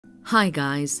Hi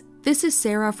guys, this is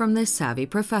Sarah from The Savvy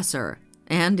Professor,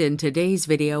 and in today's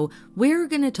video, we're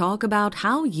going to talk about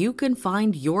how you can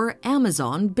find your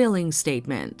Amazon billing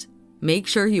statement. Make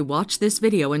sure you watch this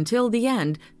video until the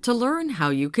end to learn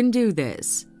how you can do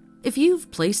this. If you've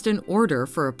placed an order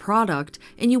for a product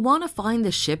and you want to find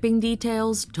the shipping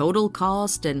details, total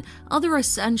cost, and other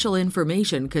essential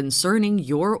information concerning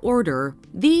your order,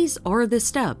 these are the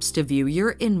steps to view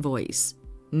your invoice.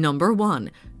 Number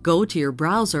 1. Go to your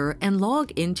browser and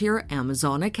log into your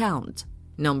Amazon account.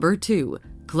 Number 2.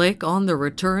 Click on the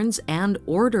Returns and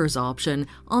Orders option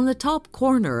on the top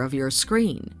corner of your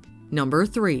screen. Number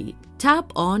 3.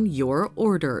 Tap on Your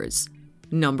Orders.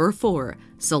 Number 4.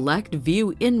 Select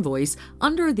View Invoice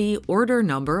under the order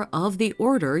number of the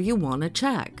order you want to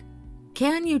check.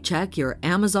 Can you check your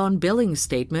Amazon billing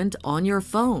statement on your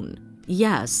phone?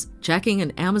 Yes, checking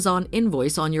an Amazon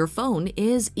invoice on your phone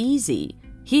is easy.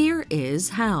 Here is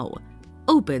how.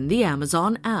 Open the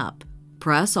Amazon app.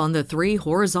 Press on the 3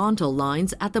 horizontal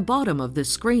lines at the bottom of the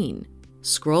screen.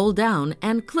 Scroll down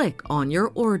and click on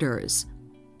your orders.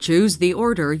 Choose the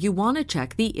order you want to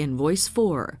check the invoice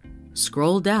for.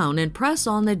 Scroll down and press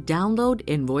on the Download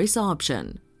Invoice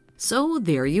option. So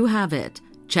there you have it.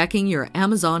 Checking your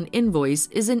Amazon invoice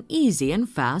is an easy and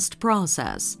fast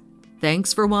process.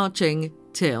 Thanks for watching.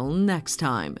 Till next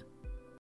time.